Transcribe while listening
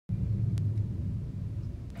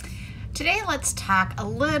Today, let's talk a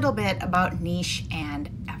little bit about niche and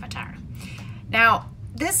avatar. Now,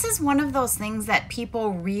 this is one of those things that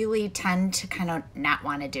people really tend to kind of not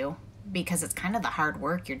want to do because it's kind of the hard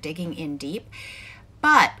work. You're digging in deep.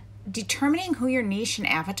 But determining who your niche and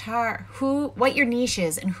avatar, what your niche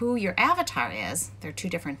is and who your avatar is, they're two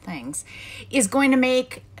different things, is going to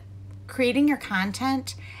make creating your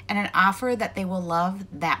content and an offer that they will love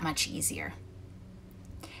that much easier.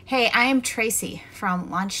 Hey, I am Tracy from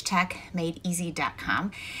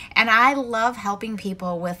LaunchTechMadeEasy.com, and I love helping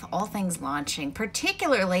people with all things launching,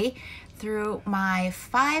 particularly through my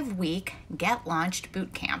 5-week Get Launched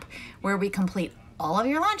Bootcamp, where we complete all of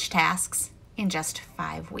your launch tasks in just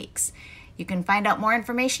 5 weeks. You can find out more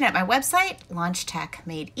information at my website,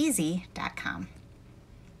 LaunchTechMadeEasy.com.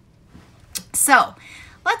 So,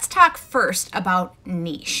 let's talk first about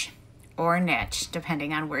niche. Or niche,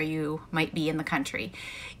 depending on where you might be in the country.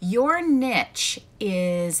 Your niche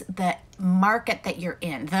is the market that you're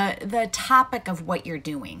in, the topic of what you're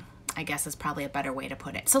doing, I guess is probably a better way to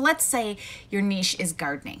put it. So let's say your niche is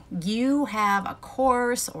gardening. You have a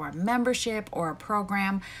course or a membership or a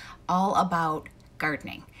program all about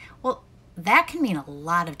gardening. Well, that can mean a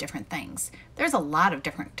lot of different things. There's a lot of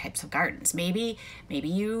different types of gardens. Maybe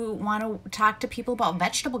you want to talk to people about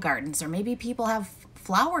vegetable gardens, or maybe people have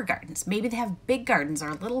flower gardens. Maybe they have big gardens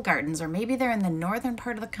or little gardens, or maybe they're in the northern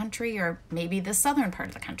part of the country or maybe the southern part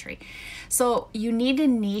of the country. So you need to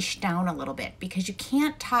niche down a little bit because you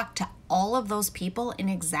can't talk to all of those people in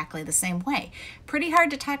exactly the same way. Pretty hard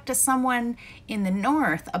to talk to someone in the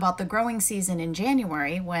north about the growing season in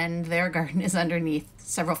January when their garden is underneath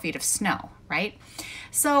several feet of snow, right?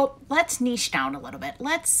 So let's niche down a little bit.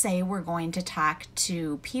 Let's say we're going to talk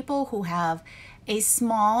to people who have a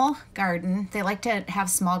small garden. They like to have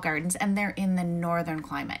small gardens and they're in the northern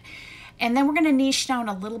climate. And then we're going to niche down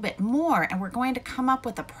a little bit more and we're going to come up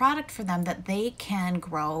with a product for them that they can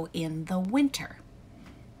grow in the winter.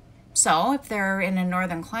 So if they're in a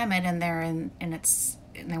northern climate and they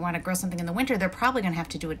want to grow something in the winter, they're probably going to have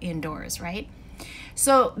to do it indoors, right?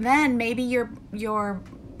 So then maybe your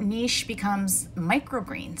niche becomes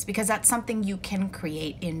microgreens because that's something you can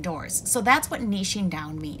create indoors. So that's what niching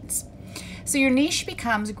down means. So your niche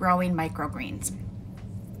becomes growing microgreens.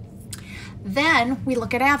 Then we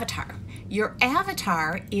look at avatar. Your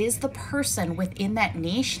avatar is the person within that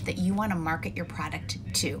niche that you want to market your product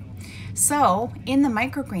to. So in the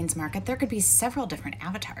microgreens market, there could be several different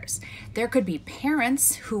avatars. There could be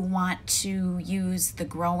parents who want to use the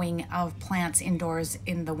growing of plants indoors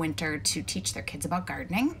in the winter to teach their kids about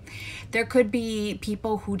gardening. There could be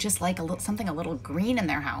people who just like something a little green in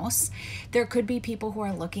their house. There could be people who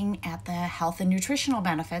are looking at the health and nutritional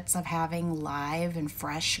benefits of having live and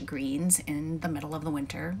fresh greens in the middle of the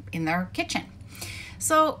winter in their kitchen.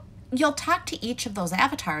 So you'll talk to each of those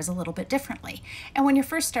avatars a little bit differently. And when you're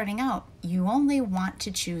first starting out, you only want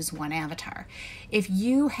to choose one avatar. If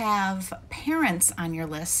you have parents on your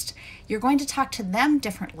list, you're going to talk to them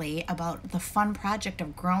differently about the fun project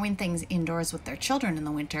of growing things indoors with their children in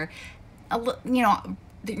the winter.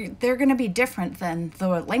 They're going to be different than the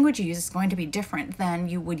language you use is going to be different than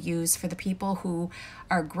you would use for the people who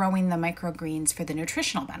are growing the microgreens for the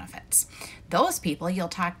nutritional benefits. Those people you'll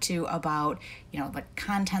talk to about, the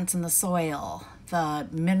contents in the soil, the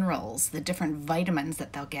minerals, the different vitamins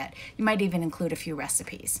that they'll get. You might even include a few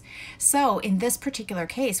recipes. So in this particular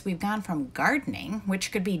case, we've gone from gardening,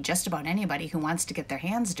 which could be just about anybody who wants to get their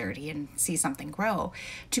hands dirty and see something grow,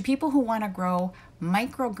 to people who want to grow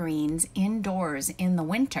microgreens indoors in the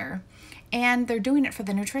winter, and they're doing it for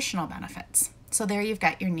the nutritional benefits. So there you've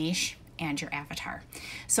got your niche and your avatar.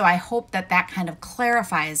 So I hope that kind of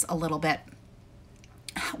clarifies a little bit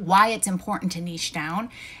why it's important to niche down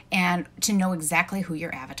and to know exactly who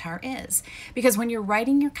your avatar is. Because when you're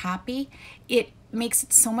writing your copy, it makes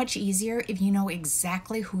it so much easier if you know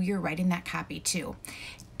exactly who you're writing that copy to.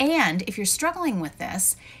 And if you're struggling with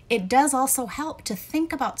this, it does also help to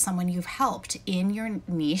think about someone you've helped in your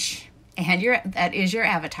niche and that is your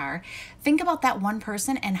avatar. Think about that one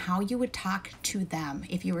person and how you would talk to them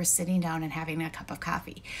if you were sitting down and having a cup of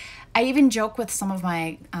coffee. I even joke with some of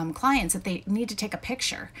my clients that they need to take a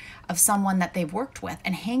picture of someone that they've worked with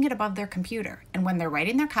and hang it above their computer. And when they're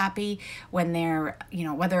writing their copy, when they're,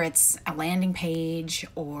 whether it's a landing page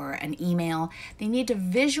or an email, they need to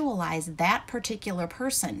visualize that particular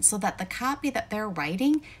person so that the copy that they're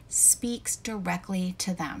writing speaks directly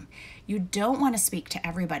to them. You don't want to speak to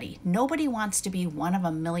everybody. Nobody wants to be one of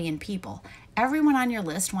a million people. Everyone on your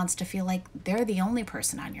list wants to feel like they're the only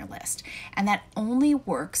person on your list. And that only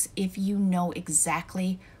works if you know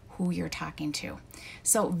exactly who you're talking to.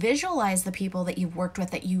 So visualize the people that you've worked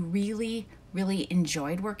with that you really, really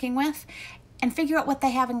enjoyed working with, and figure out what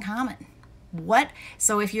they have in common.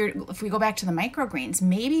 So if we go back to the microgreens,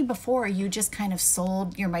 maybe before you just kind of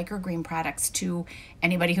sold your microgreen products to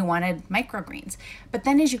anybody who wanted microgreens. But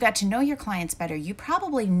then as you got to know your clients better, you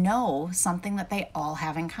probably know something that they all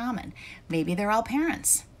have in common. Maybe they're all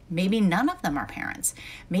parents. Maybe none of them are parents.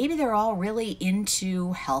 Maybe they're all really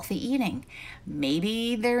into healthy eating.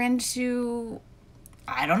 Maybe they're into,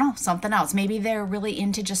 I don't know, something else. Maybe they're really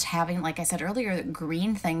into just having, like I said earlier,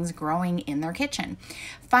 green things growing in their kitchen.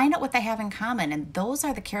 Find out what they have in common, and those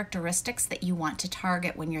are the characteristics that you want to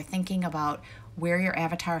target when you're thinking about where your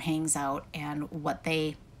avatar hangs out and what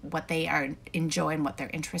they enjoy and what they're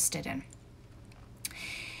interested in.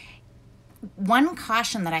 One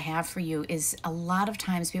caution that I have for you is a lot of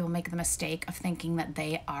times people make the mistake of thinking that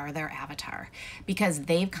they are their avatar because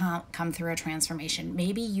they've come through a transformation.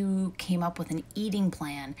 Maybe you came up with an eating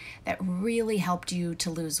plan that really helped you to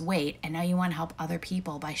lose weight, and now you want to help other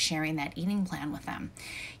people by sharing that eating plan with them.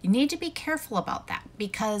 You need to be careful about that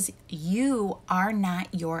because you are not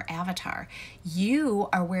your avatar. You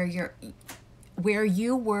are where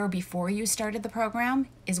you were before you started the program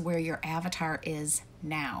is where your avatar is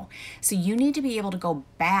now. So you need to be able to go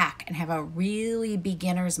back and have a really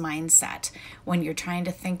beginner's mindset when you're trying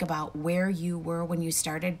to think about where you were when you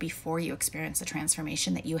started before you experienced the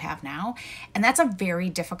transformation that you have now. And that's a very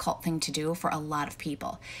difficult thing to do for a lot of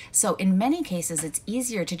people. So in many cases, it's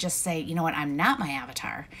easier to just say, you know what, I'm not my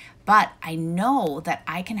avatar, but I know that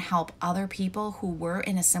I can help other people who were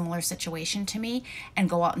in a similar situation to me and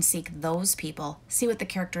go out and seek those people, see what the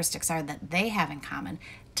characteristics are that they have in common,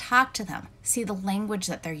 talk to them, see the language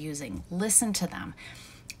that they're using, listen to them,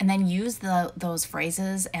 and then use those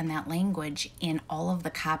phrases and that language in all of the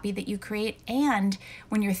copy that you create. And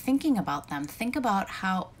when you're thinking about them, think about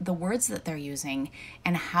how the words that they're using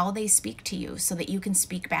and how they speak to you so that you can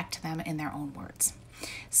speak back to them in their own words.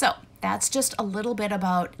 So that's just a little bit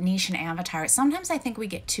about niche and avatar. Sometimes I think we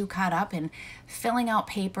get too caught up in filling out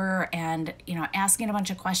paper and, asking a bunch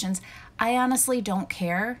of questions. I honestly don't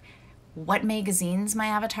care what magazines my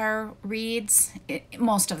avatar reads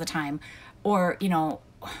most of the time, or,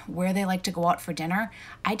 where they like to go out for dinner.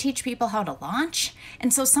 I teach people how to launch.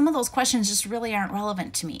 And so some of those questions just really aren't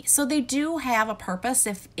relevant to me. So they do have a purpose.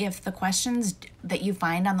 If the questions that you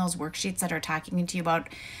find on those worksheets that are talking to you about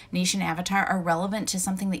niche and avatar are relevant to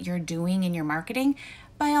something that you're doing in your marketing,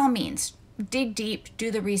 by all means, dig deep,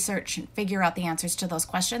 do the research, and figure out the answers to those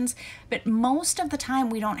questions. But most of the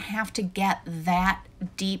time, we don't have to get that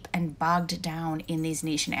deep and bogged down in these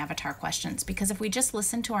niche and avatar questions, because if we just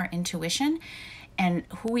listen to our intuition and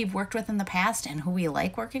who we've worked with in the past and who we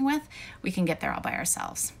like working with, we can get there all by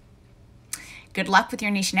ourselves. Good luck with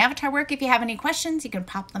your niche and avatar work. If you have any questions, you can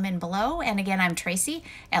pop them in below. And again, I'm Tracy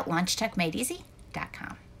at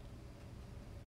LaunchTechMadeEasy.com.